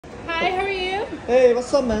Hi, how are you? Hey,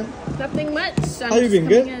 what's up, man? Nothing much. How you been?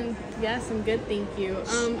 Good? Yes, I'm good, thank you.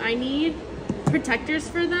 I need protectors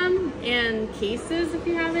for them and cases if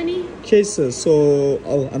you have any. Cases. So,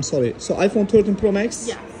 oh, I'm sorry. So, iPhone 13 Pro Max?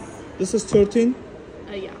 Yes. This is 13?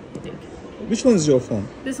 Yeah, I think. Which one is your phone?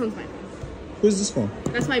 This one's my phone. Who is this phone?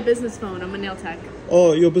 That's my business phone. I'm a nail tech.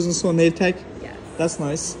 Oh, your business phone, nail tech? Yes. That's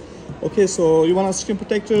nice. Okay, so you want a screen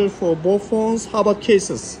protector for both phones. How about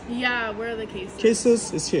cases? Yeah, where are the cases?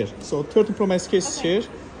 Cases is here. So 13 Pro Max case is here.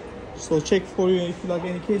 So check for you if you like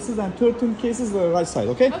any cases, and 13 cases the right side,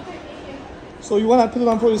 okay? Okay, thank you. So you want to put it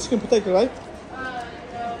on for your screen protector, right?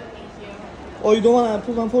 No, thank you. Oh, you don't want to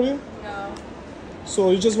put it on for you? No. So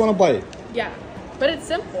you just want to buy it? Yeah, but it's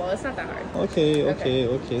simple. It's not that hard.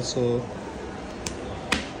 Okay. So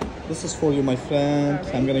this is for you, my friend.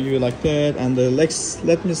 Alright. I'm gonna give you like that, and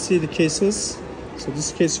let me see the cases. So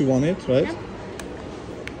this case you want it, right? Yeah.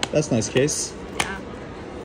 That's nice case.